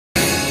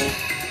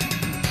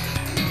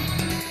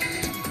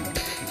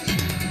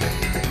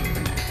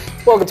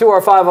Welcome to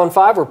our 5 on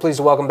 5. We're pleased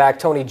to welcome back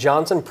Tony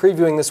Johnson,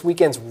 previewing this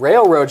weekend's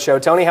Railroad Show.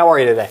 Tony, how are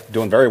you today?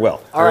 Doing very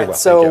well. All right,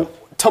 so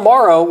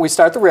tomorrow we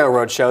start the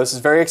Railroad Show. This is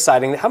very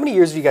exciting. How many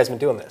years have you guys been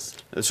doing this?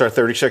 It's our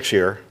 36th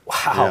year.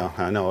 Wow.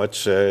 Yeah, I know.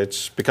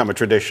 It's become a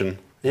tradition.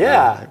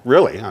 Yeah.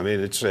 Really. I mean,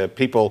 it's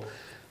people,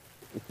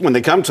 when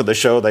they come to the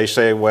show, they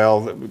say,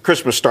 well,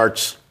 Christmas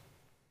starts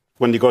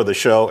when you go to the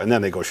show, and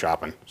then they go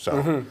shopping.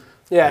 So.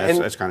 Yeah,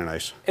 it's kind of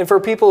nice. And for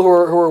people who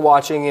are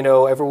watching, you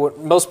know,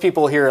 most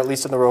people here, at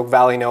least in the Rogue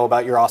Valley, know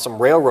about your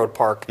awesome railroad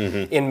park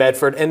in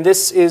Medford. And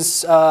this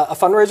is a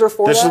fundraiser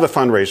for This is the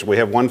fundraiser. We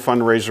have one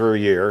fundraiser a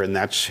year, and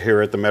that's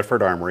here at the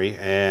Medford Armory.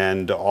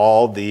 And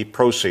all the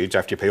proceeds,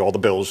 after you pay all the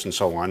bills and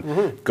so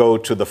on, go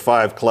to the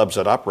 5 clubs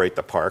that operate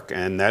the park.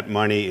 And that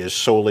money is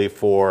solely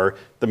for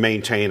the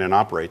maintain and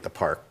operate the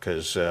park,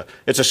 because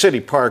it's a city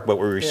park, but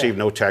we receive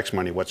no tax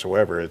money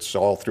whatsoever. It's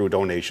all through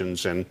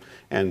donations and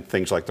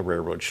things like the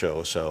Railroad Show.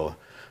 So,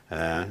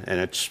 and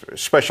it's a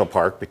special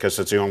park because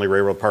it's the only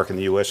railroad park in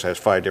the U.S. that has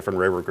 5 different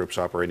railroad groups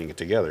operating it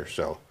together.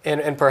 So,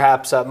 and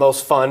perhaps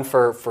most fun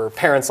for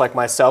parents like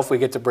myself, we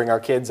get to bring our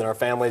kids and our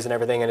families and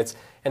everything, and it's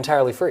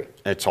entirely free.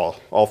 It's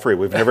all free.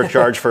 We've never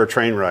charged for a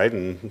train ride,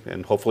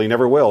 and hopefully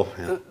never will.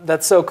 Yeah.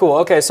 That's so cool.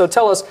 Okay, so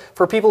tell us,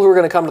 for people who are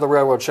going to come to the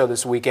Railroad Show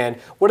this weekend,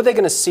 what are they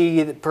going to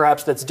see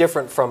perhaps that's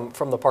different from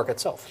the park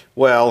itself?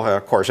 Well,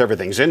 of course,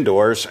 everything's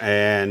indoors,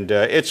 and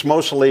it's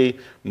mostly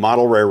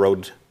model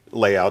railroad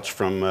layouts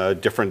from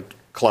different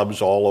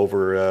clubs all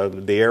over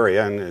the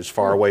area, and as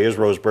far away as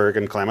Roseburg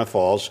and Klamath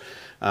Falls.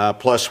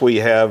 Plus, we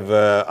have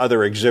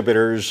other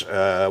exhibitors.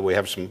 We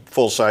have some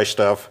full-size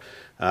stuff.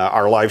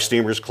 Our Live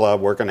Steamers Club,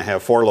 we're going to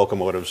have 4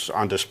 locomotives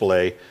on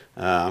display.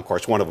 Of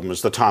course, one of them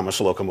is the Thomas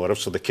locomotive,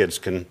 so the kids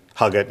can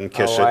hug it and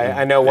kiss it.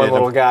 I know one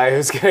little guy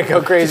who's going to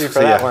go crazy for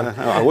that one.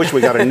 I wish we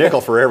got a nickel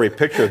for every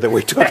picture that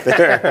we took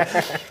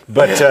there.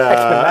 But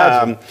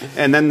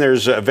and then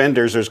there's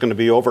vendors. There's going to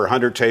be over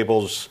 100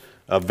 tables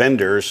of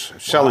vendors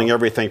selling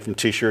everything from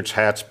T-shirts,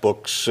 hats,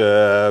 books,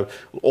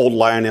 old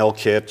Lionel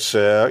kits,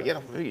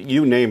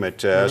 you name it.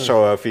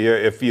 So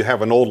if you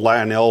have an old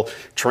Lionel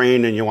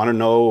train and you want to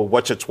know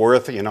what's it's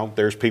worth,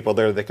 there's people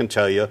there that can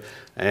tell you.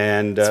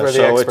 And that's where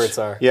the experts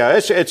are. Yeah,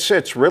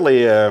 it's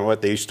really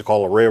what they used to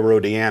call a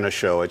Railroadiana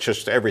show. It's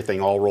just everything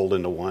all rolled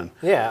into one.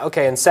 Yeah.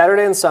 Okay. And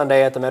Saturday and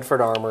Sunday at the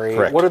Medford Armory.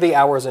 Correct. What are the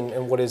hours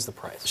and what is the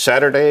price?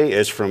 Saturday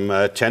is from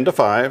 10 to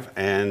 5,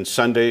 and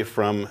Sunday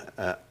from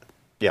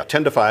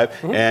 10 to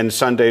 5, and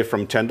Sunday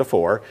from 10 to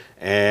 4.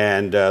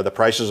 And the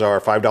prices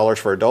are $5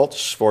 for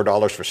adults,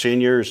 $4 for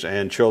seniors,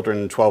 and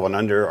children 12 and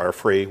under are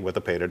free with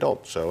a paid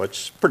adult. So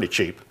it's pretty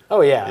cheap. Oh,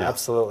 yeah,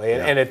 absolutely.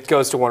 And it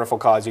goes to wonderful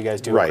cause. You guys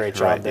do a great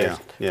job there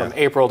from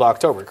April to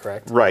October,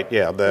 correct? Right,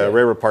 yeah. The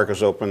Railroad Park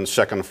is open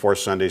 2nd and 4th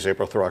Sundays,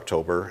 April through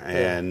October.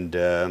 And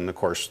of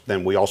course,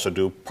 then we also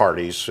do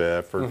parties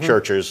for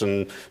churches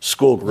and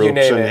school groups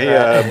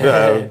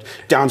and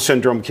Down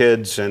syndrome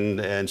kids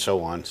and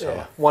so on. So.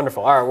 Yeah.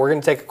 Wonderful. All right, we're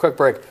going to take a quick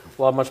break.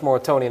 We'll have much more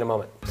with Tony in a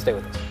moment. Stay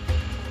with us.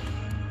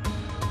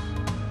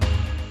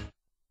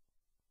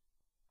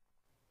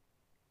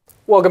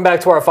 Welcome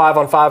back to our 5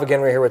 on 5.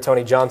 Again, we're here with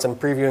Tony Johnson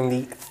previewing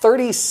the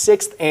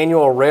 36th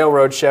annual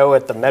Railroad Show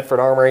at the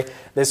Medford Armory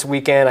this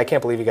weekend. I can't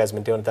believe you guys have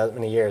been doing it that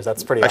many years.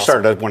 That's pretty awesome. I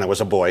started when I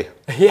was a boy.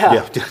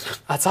 Yeah.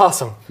 That's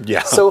awesome.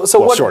 Yeah. So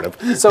well, what, sort of.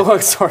 So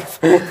sort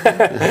of.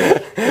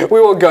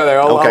 We won't go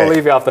there. I'll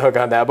leave you off the hook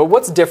on that. But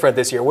what's different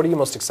this year? What are you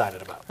most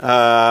excited about?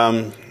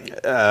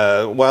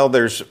 Well,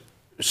 there's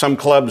some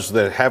clubs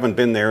that haven't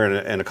been there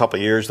in a couple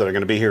of years that are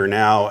going to be here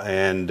now,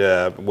 and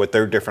with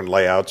their different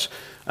layouts.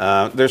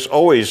 There's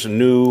always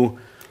new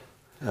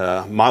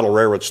model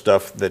railroad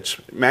stuff that's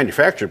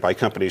manufactured by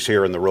companies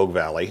here in the Rogue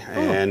Valley,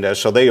 and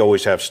so they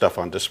always have stuff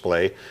on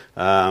display.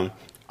 I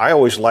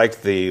always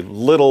like the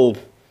little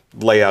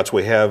layouts.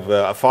 We have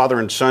a father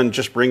and son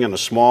just bring in a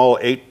small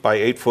 8 by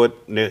 8 foot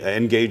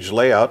engaged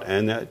layout,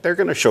 and they're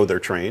going to show their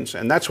trains,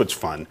 and that's what's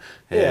fun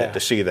to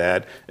see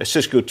that.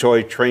 Cisco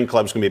Toy Train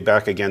Club's going to be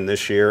back again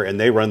this year, and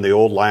they run the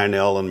old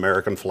Lionel and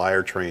American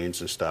Flyer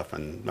trains and stuff,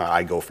 and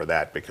I go for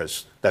that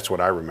because that's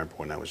what I remember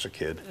when I was a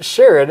kid.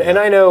 Sure, and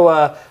I know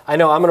I'm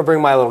going to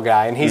bring my little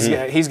guy, and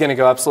he's going to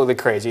go absolutely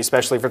crazy,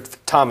 especially for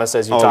Thomas,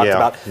 as you talked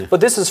about. But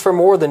this is for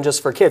more than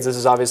just for kids. This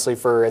is obviously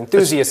for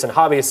enthusiasts and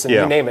hobbyists, and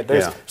you name it.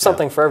 There's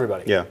something for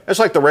everybody. Yeah, it's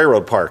like the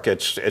railroad park.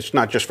 It's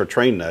not just for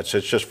train nuts.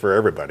 It's just for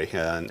everybody,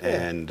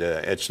 and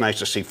it's nice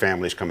to see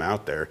families come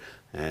out there.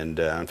 And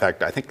in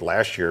fact, I think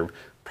last year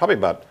probably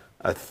about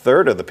a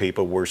third of the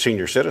people were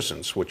senior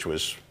citizens, which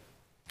was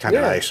kind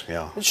of nice.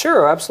 Yeah.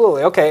 Sure,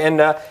 absolutely. Okay,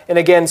 and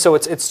again, so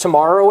it's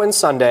tomorrow and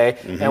Sunday.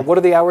 And what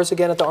are the hours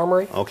again at the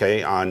Armory?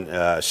 Okay,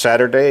 on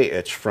Saturday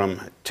it's from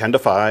 10 to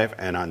 5,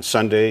 and on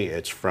Sunday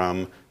it's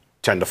from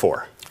 10 to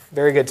 4.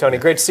 Very good, Tony.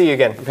 Great to see you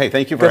again. Hey,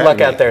 thank you for having me.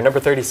 Good luck out there. Number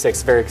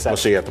 36. Very excited. We'll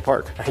see you at the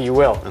park. You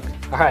will. Okay.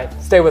 All right.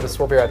 Stay with us.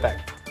 We'll be right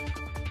back.